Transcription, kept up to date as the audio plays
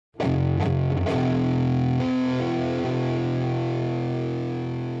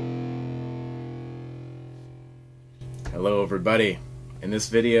Hello everybody. In this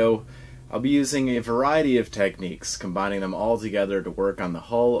video I'll be using a variety of techniques, combining them all together to work on the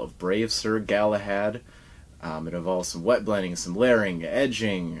hull of Brave Sir Galahad. It involves some wet blending, some layering,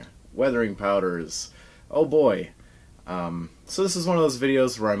 edging, weathering powders. Oh boy. So this is one of those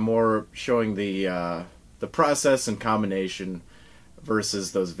videos where I'm more showing the process and combination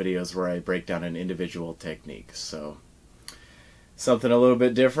versus those videos where I break down an individual technique. So something a little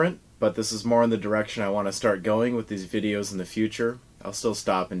bit different, but this is more in the direction I want to start going with these videos in the future. I'll still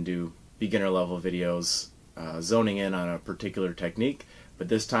stop and do beginner level videos zoning in on a particular technique, but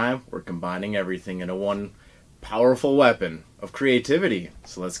this time we're combining everything into one powerful weapon of creativity.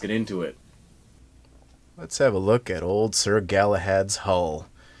 So let's get into it. Let's have a look at old Sir Galahad's hull.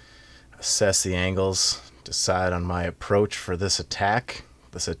 Assess the angles, decide on my approach for this attack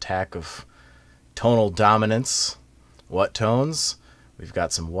of tonal dominance. What tones? We've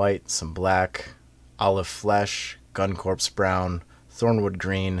got some white, some black, olive flesh, gun corpse brown, thornwood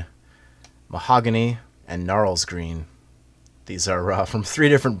green, mahogany, and gnarls green. These are from 3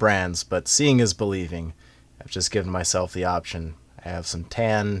 different brands, but seeing is believing. I've just given myself the option. I have some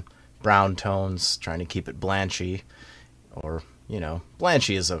tan, brown tones, trying to keep it blanchy, or, you know,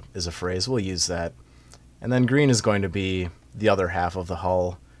 blanchy is a phrase, we'll use that. And then green is going to be the other half of the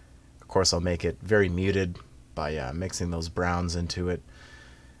hull. Of course, I'll make it very muted by mixing those browns into it.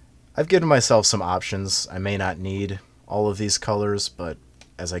 I've given myself some options. I may not need all of these colors, but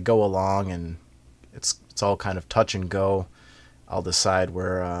as I go along and it's all kind of touch and go, I'll decide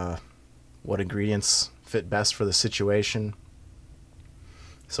where what ingredients fit best for the situation.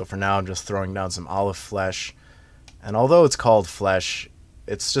 So for now I'm just throwing down some olive flesh, and although it's called flesh,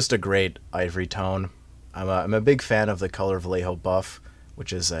 it's just a great ivory tone. I'm a big fan of the color Vallejo buff,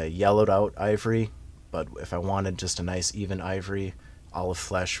 which is a yellowed out ivory, but if I wanted just a nice even ivory, olive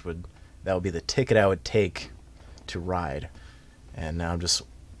flesh would be the ticket I would take to ride. And now I'm just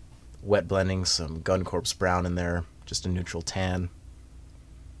wet blending some gun corpse brown in there, just a neutral tan.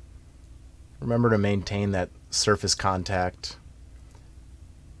 Remember to maintain that surface contact,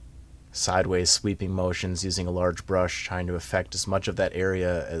 sideways sweeping motions using a large brush, trying to affect as much of that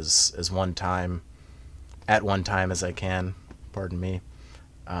area at one time as I can, pardon me.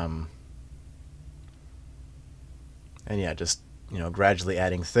 And yeah, just, you know, gradually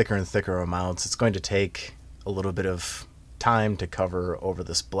adding thicker and thicker amounts. It's going to take a little bit of time to cover over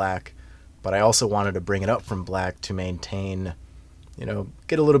this black, but I also wanted to bring it up from black to maintain, you know,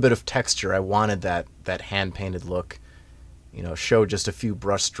 get a little bit of texture. I wanted that hand-painted look, you know, show just a few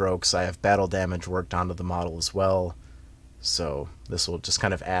brush strokes. I have battle damage worked onto the model as well, so this will just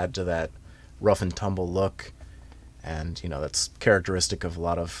kind of add to that rough and tumble look, and, you know, that's characteristic of a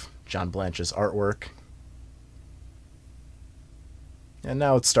lot of John Blanche's artwork. And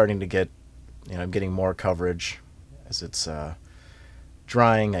now it's starting to get, you know, I'm getting more coverage as it's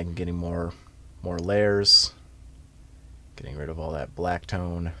drying. I'm getting more layers, getting rid of all that black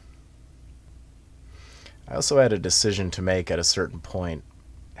tone. I also had a decision to make at a certain point.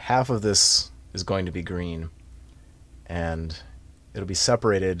 Half of this is going to be green, and it'll be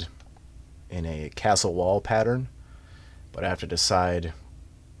separated in a castle wall pattern, but I have to decide,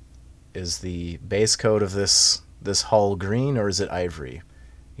 is the base coat of this hull green or is it ivory?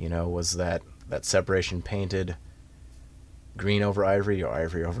 You know, was that separation painted green over ivory or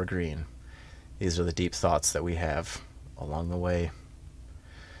ivory over green? These are the deep thoughts that we have along the way.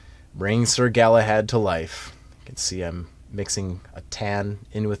 Bring Sir Galahad to life. You can see I'm mixing a tan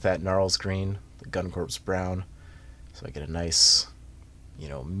in with that gnarls green, the gun corpse brown, so I get a nice, you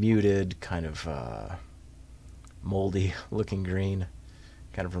know, muted, kind of moldy looking green.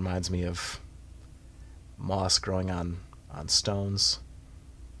 Kind of reminds me of moss growing on stones.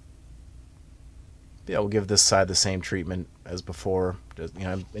 Yeah, we'll give this side the same treatment as before. Just, you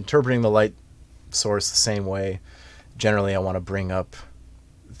know, I'm interpreting the light source the same way. Generally, I want to bring up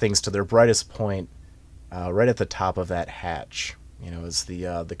things to their brightest point right at the top of that hatch. You know, as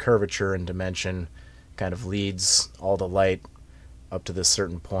the curvature and dimension kind of leads all the light up to this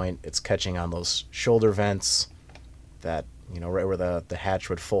certain point, it's catching on those shoulder vents that, you know, right where the hatch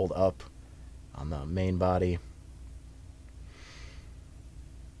would fold up on the main body.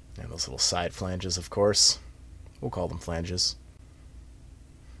 And those little side flanges, of course. We'll call them flanges.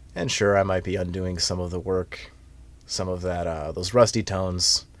 And sure, I might be undoing some of the work, some of that, those rusty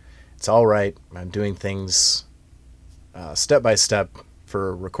tones. It's alright. I'm doing things step by step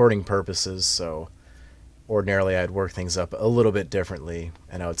for recording purposes, so ordinarily I'd work things up a little bit differently,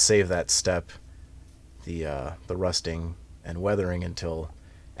 and I would save that step, the rusting and weathering, until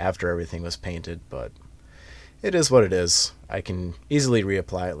after everything was painted, but it is what it is. I can easily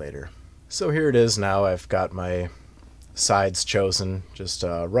reapply it later. So here it is now. I've got my sides chosen, just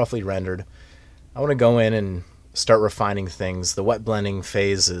roughly rendered. I want to go in and start refining things. The wet blending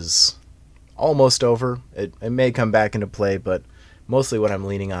phase is almost over. It may come back into play, but mostly what I'm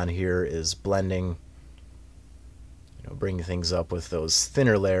leaning on here is blending, bringing things up with those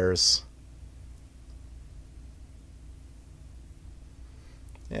thinner layers.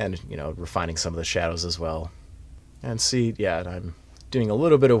 And, refining some of the shadows as well. And see, yeah, I'm doing a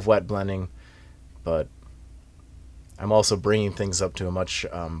little bit of wet blending, but I'm also bringing things up to a much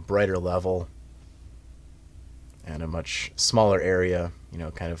brighter level and a much smaller area,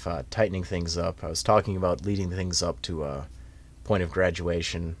 kind of tightening things up. I was talking about leading things up to a point of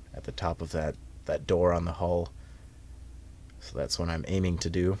graduation at the top of that door on the hull. So that's what I'm aiming to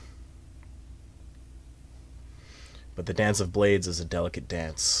do. But the dance of blades is a delicate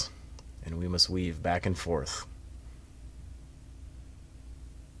dance, and we must weave back and forth.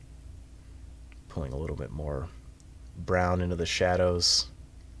 Pulling a little bit more brown into the shadows,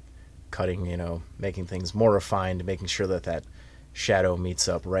 cutting, making things more refined, making sure that that shadow meets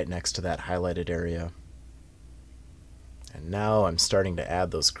up right next to that highlighted area. And now I'm starting to add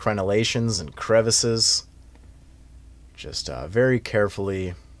those crenellations and crevices, just very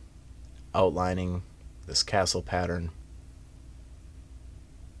carefully outlining this castle pattern.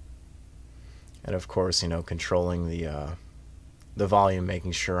 And of course, controlling the volume,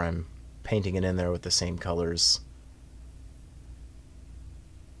 making sure I'm painting it in there with the same colors.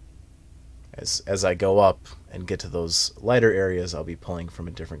 As I go up and get to those lighter areas, I'll be pulling from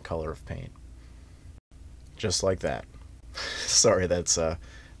a different color of paint. Just like that. Sorry, that's a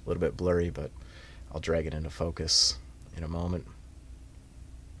little bit blurry, but I'll drag it into focus in a moment.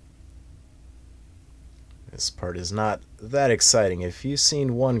 This part is not that exciting. If you've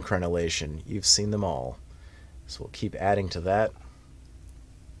seen one crenellation, you've seen them all. So we'll keep adding to that.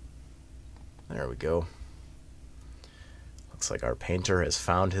 There we go. Looks like our painter has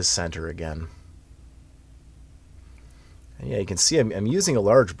found his center again. And yeah, you can see I'm using a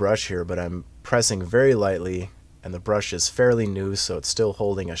large brush here, but I'm pressing very lightly, and the brush is fairly new, so it's still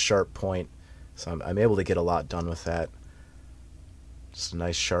holding a sharp point. So I'm able to get a lot done with that. Just a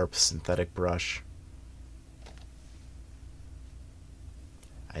nice sharp synthetic brush.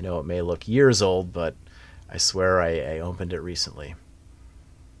 I know it may look years old, but I swear I opened it recently.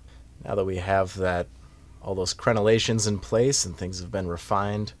 Now that we have all those crenellations in place and things have been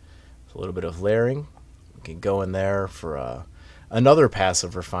refined, with a little bit of layering, we can go in there for another pass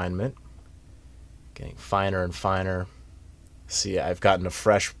of refinement, getting finer and finer. See, I've gotten a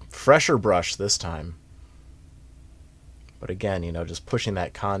fresher brush this time. But again, just pushing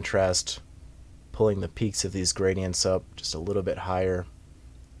that contrast, pulling the peaks of these gradients up just a little bit higher.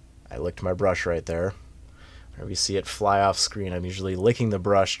 I licked my brush right there. Whenever you see it fly off screen, I'm usually licking the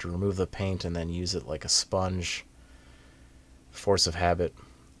brush to remove the paint and then use it like a sponge. Force of habit.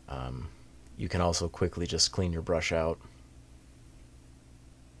 You can also quickly just clean your brush out.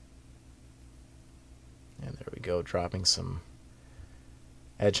 And there we go, dropping some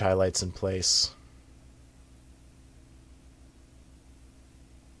edge highlights in place.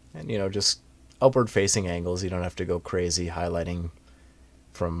 And, just upward facing angles. You don't have to go crazy highlighting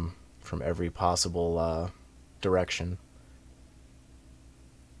from every possible direction.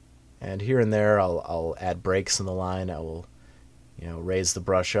 And here and there I'll add breaks in the line. I will raise the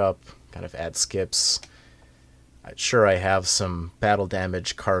brush up, kind of add skips. Sure, I have some battle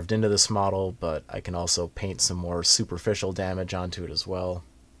damage carved into this model, but I can also paint some more superficial damage onto it as well.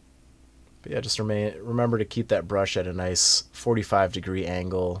 But yeah, just remember to keep that brush at a nice 45-degree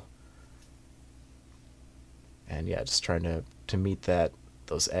angle. And yeah, just trying to meet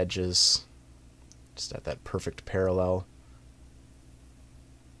those edges, just at that perfect parallel.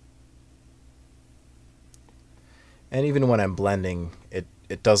 And even when I'm blending,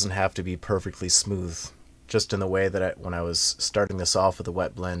 it doesn't have to be perfectly smooth. Just in the way that when I was starting this off with a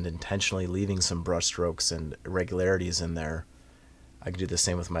wet blend, intentionally leaving some brush strokes and irregularities in there, I could do the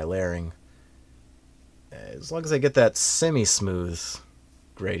same with my layering. As long as I get that semi-smooth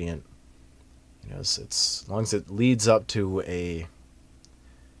gradient, as long as it leads up to a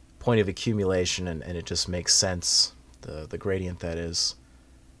point of accumulation and it just makes sense, the gradient that is.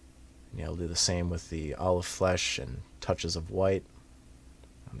 I'll do the same with the olive flesh and touches of white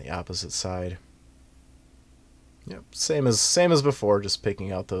on the opposite side. Yep, same as before, just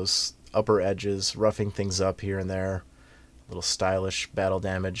picking out those upper edges, roughing things up here and there. A little stylish battle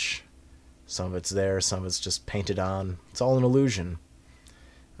damage. Some of it's there, some of it's just painted on. It's all an illusion.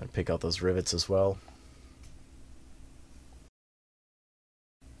 I'm going to pick out those rivets as well.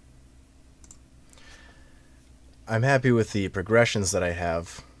 I'm happy with the progressions that I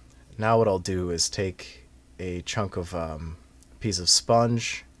have. Now what I'll do is take a chunk of piece of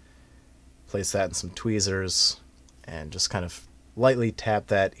sponge, place that in some tweezers, and just kind of lightly tap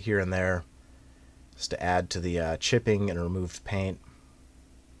that here and there just to add to the chipping and removed paint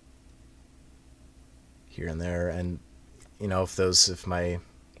here and there. And you know, if my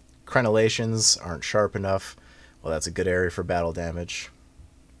crenellations aren't sharp enough, well, that's a good area for battle damage.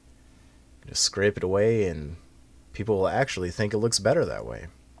 Just scrape it away, and people will actually think it looks better that way.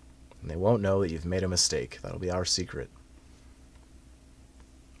 And they won't know that you've made a mistake. That'll be our secret.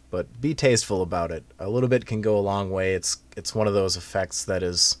 But be tasteful about it. A little bit can go a long way. It's one of those effects that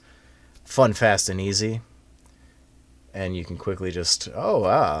is fun, fast, and easy. And you can quickly just,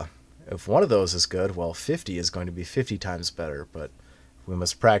 if one of those is good, well, 50 is going to be 50 times better. But we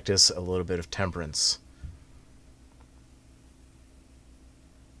must practice a little bit of temperance.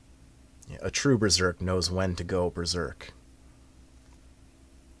 A true berserk knows when to go berserk.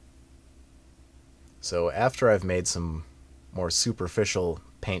 So after I've made some more superficial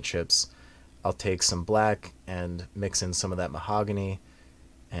paint chips, I'll take some black and mix in some of that mahogany,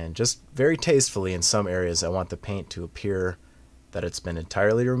 and just very tastefully in some areas I want the paint to appear that it's been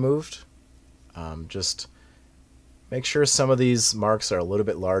entirely removed. Just make sure some of these marks are a little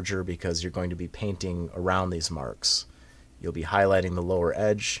bit larger because you're going to be painting around these marks. You'll be highlighting the lower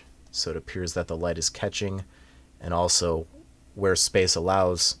edge so it appears that the light is catching, and also where space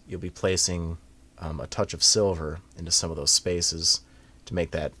allows, you'll be placing a touch of silver into some of those spaces to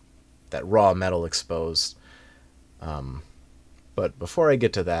make that raw metal exposed. But before I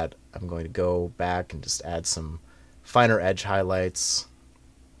get to that, I'm going to go back and just add some finer edge highlights.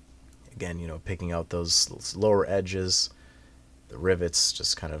 Again, you know, picking out those lower edges, the rivets,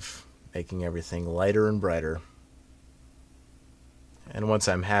 just kind of making everything lighter and brighter. And once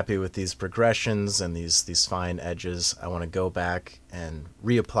I'm happy with these progressions and these fine edges, I want to go back and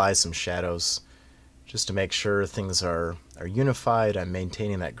reapply some shadows just to make sure things are unified. I'm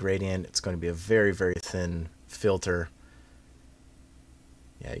maintaining that gradient. It's going to be a very, very thin filter.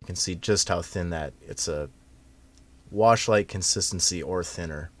 Yeah, you can see just how thin that, it's a wash-like consistency or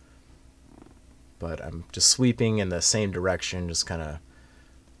thinner. But I'm just sweeping in the same direction, just kind of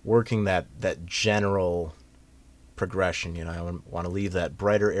working that general progression. You know, I want to leave that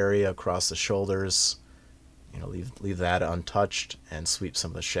brighter area across the shoulders, you know, leave that untouched, and sweep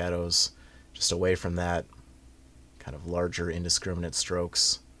some of the shadows just away from that. Kind of larger indiscriminate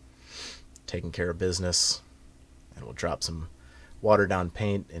strokes, taking care of business. And we'll drop some watered down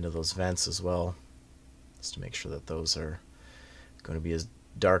paint into those vents as well, just to make sure that those are going to be as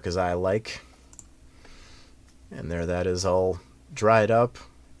dark as I like. And there, that is all dried up.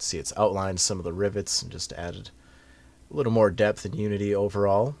 See, it's outlined some of the rivets and just added a little more depth and unity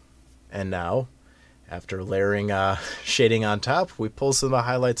overall. And now, after layering shading on top, we pull some of the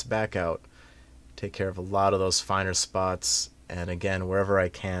highlights back out. Take care of a lot of those finer spots, and again, wherever I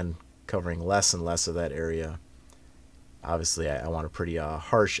can, covering less and less of that area. Obviously, I want a pretty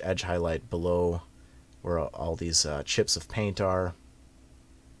harsh edge highlight below where all these chips of paint are.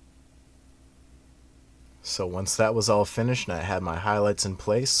 So once that was all finished and I had my highlights in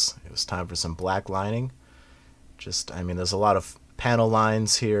place, it was time for some black lining. There's a lot of panel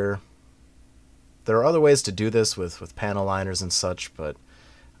lines here. There are other ways to do this with panel liners and such, but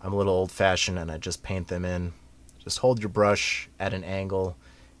I'm a little old-fashioned and I just paint them in. Just hold your brush at an angle,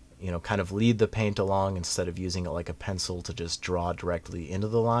 you know, kind of lead the paint along instead of using it like a pencil to just draw directly into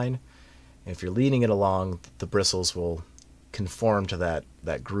the line. And if you're leading it along, the bristles will conform to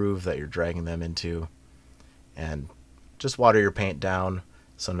that groove that you're dragging them into. And just water your paint down.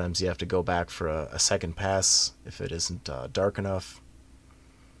 Sometimes you have to go back for a second pass if it isn't dark enough.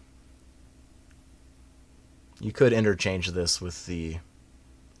 You could interchange this with the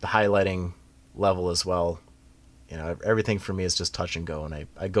highlighting level as well. You know, everything for me is just touch and go, and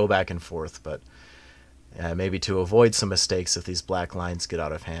I go back and forth, but maybe to avoid some mistakes if these black lines get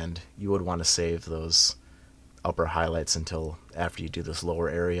out of hand, you would want to save those upper highlights until after you do this lower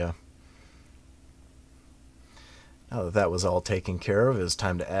area. Now that that was all taken care of, it was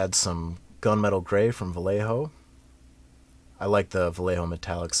time to add some gunmetal gray from Vallejo. I like the Vallejo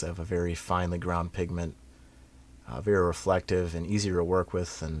metallics. They have a very finely ground pigment, very reflective and easier to work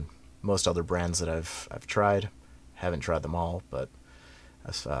with than most other brands that I've tried. Haven't tried them all, but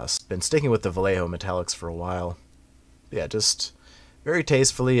I've been sticking with the Vallejo metallics for a while. Yeah, just very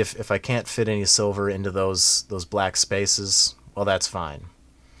tastefully. If I can't fit any silver into those black spaces, well, that's fine.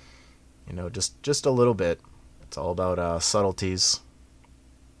 You know, just a little bit. It's all about subtleties.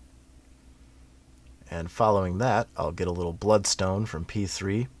 And following that, I'll get a little bloodstone from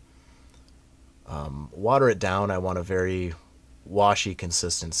P3. Water it down. I want a very washy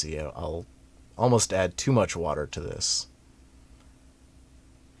consistency. I'll almost add too much water to this.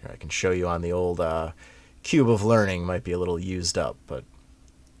 Here, I can show you on the old cube of learning. Might be a little used up, but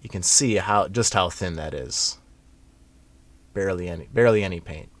you can see just how thin that is. Barely any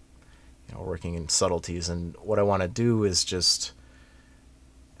paint. You know, working in subtleties, and what I want to do is just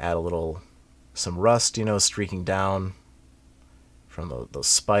add some rust, you know, streaking down from those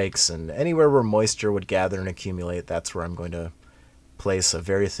spikes, and anywhere where moisture would gather and accumulate, that's where I'm going to place a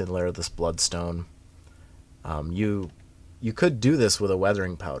very thin layer of this bloodstone. You could do this with a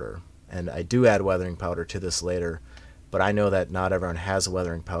weathering powder, and I do add weathering powder to this later, but I know that not everyone has a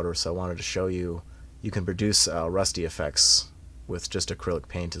weathering powder, so I wanted to show you can produce rusty effects with just acrylic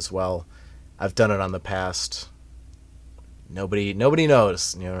paint as well. I've done it on the past. Nobody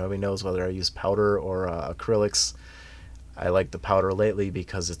knows. You know, nobody knows whether I use powder or acrylics. I like the powder lately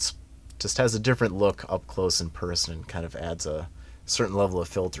because it's just has a different look up close in person and kind of adds a certain level of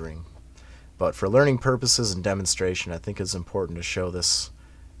filtering. But for learning purposes and demonstration, I think it's important to show this,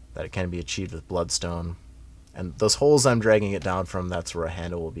 that it can be achieved with bloodstone. And those holes I'm dragging it down from, that's where a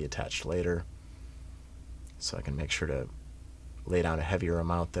handle will be attached later. So I can make sure to lay down a heavier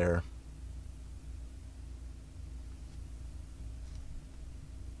amount there.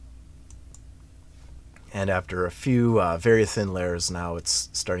 And after a few very thin layers now, it's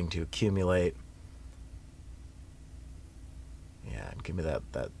starting to accumulate. Yeah, and give me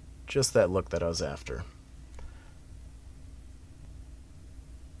just that look that I was after.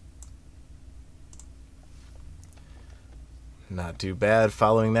 Not too bad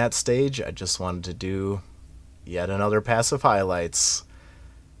following that stage. I just wanted to do yet another pass of highlights.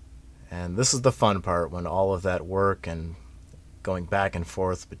 And this is the fun part, when all of that work and going back and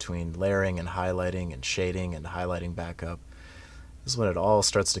forth between layering and highlighting and shading and highlighting back up. This is when it all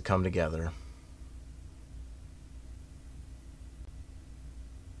starts to come together.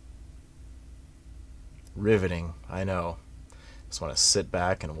 Riveting, I know. Just want to sit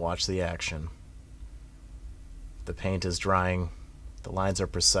back and watch the action. The paint is drying. The lines are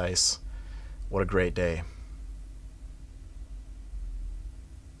precise. What a great day.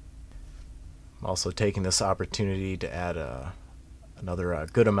 I'm also taking this opportunity to add another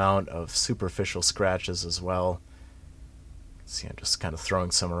good amount of superficial scratches as well. See, I'm just kind of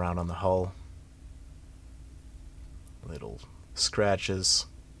throwing some around on the hull. Little scratches.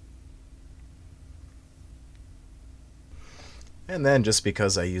 And then, just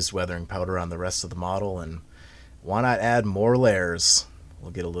because I used weathering powder on the rest of the model, and why not add more layers?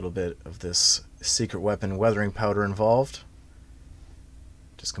 We'll get a little bit of this secret weapon weathering powder involved.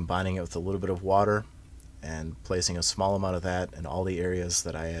 Just combining it with a little bit of water and placing a small amount of that in all the areas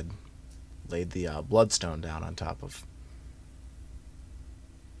that I had laid the bloodstone down on top of.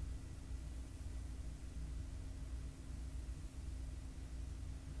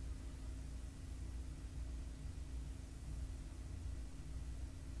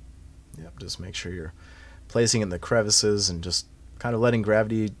 Yep, just make sure you're placing it in the crevices and just kind of letting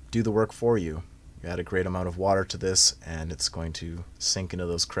gravity do the work for you. You add a great amount of water to this, and it's going to sink into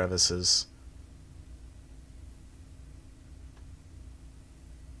those crevices.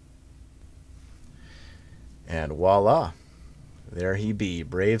 And voila, there he be,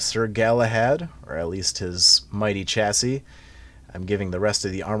 brave Sir Galahad, or at least his mighty chassis. I'm giving the rest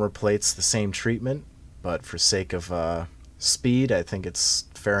of the armor plates the same treatment, but for sake of speed, I think it's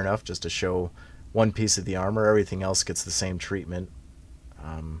fair enough just to show one piece of the armor. Everything else gets the same treatment,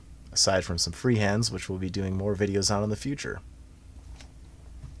 aside from some freehands, which we'll be doing more videos on in the future.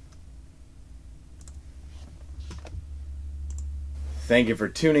 Thank you for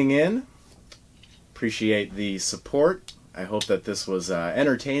tuning in. Appreciate the support. I hope that this was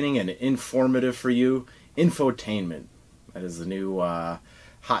entertaining and informative for you. Infotainment. That is the new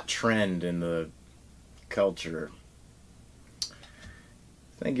hot trend in the culture.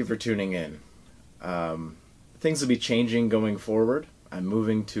 Thank you for tuning in. Things will be changing going forward. I'm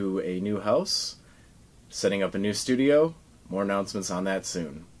moving to a new house, setting up a new studio. More announcements on that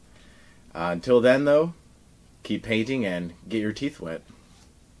soon. Until then, though, keep painting and get your teeth wet.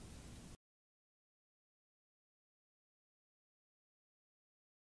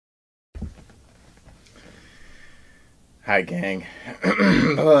 Hi, gang.